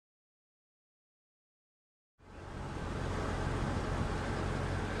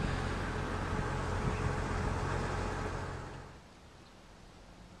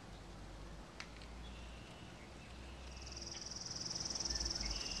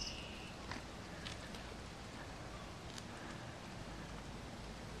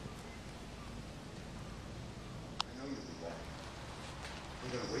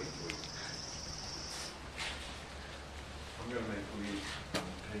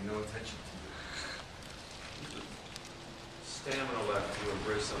paying no attention to you. Stamina left to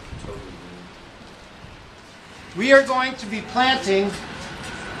embrace something totally new. We are going to be planting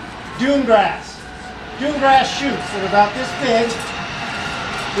dune grass. Dune grass shoots that are about this big.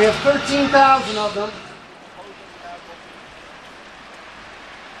 We have 13,000 of them.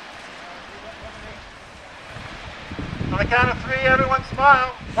 On the count of three, everyone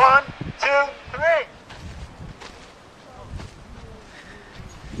smile. 1, 2, 3.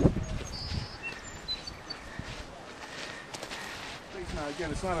 Now,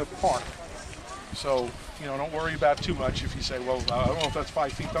 again, it's not a park, so don't worry about too much. If you say, well, I don't know if that's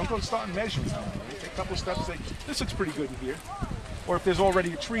 5 feet, don't go start measuring. Take a couple steps. Say, this looks pretty good in here. Or if there's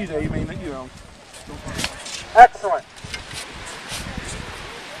already a tree there, you may, Excellent.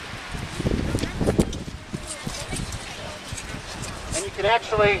 And you can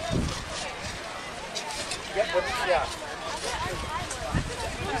actually get what, yeah.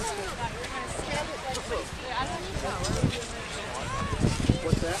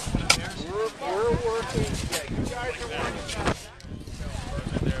 What's that? We're working. Yeah, you guys are working.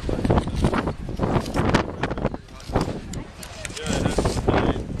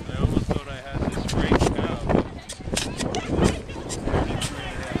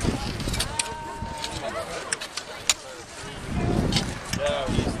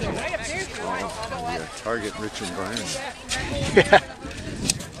 Target rich environment. Yeah.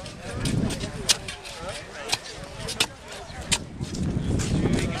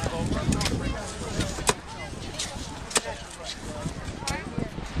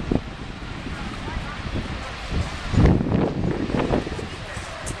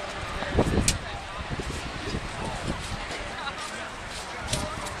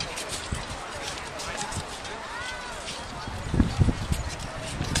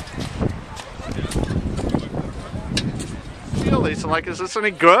 Lisa, like, is this any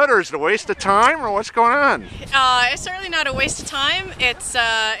good, or is it a waste of time, or what's going on? It's certainly not a waste of time. It's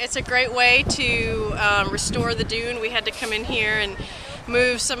a great way to restore the dune. We had to come in here and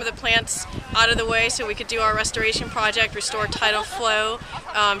move some of the plants out of the way so we could do our restoration project, restore tidal flow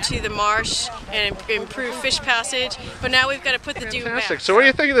to the marsh and improve fish passage. But now we've got to put the dune back. So what do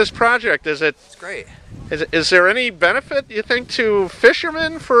you think of this project? It's great. Is there any benefit, you think, to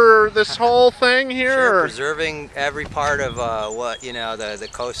fishermen for this whole thing here? Sure, preserving every part of what the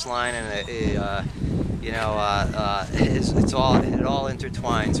coastline, and it all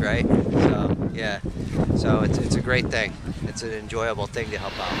intertwines, right? So yeah, so it's a great thing. It's an enjoyable thing to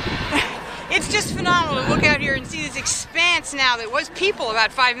help out. It's just phenomenal to look out here and see this expanse now that was people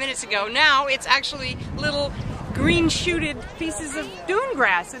about 5 minutes ago. Now it's actually little green shooted pieces of dune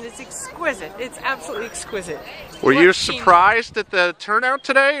grass, and it's exquisite. It's absolutely exquisite. Were you surprised at the turnout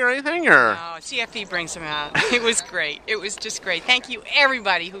today or anything? Or? No, CFD brings them out. It was great. It was just great. Thank you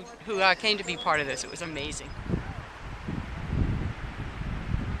everybody who came to be part of this. It was amazing.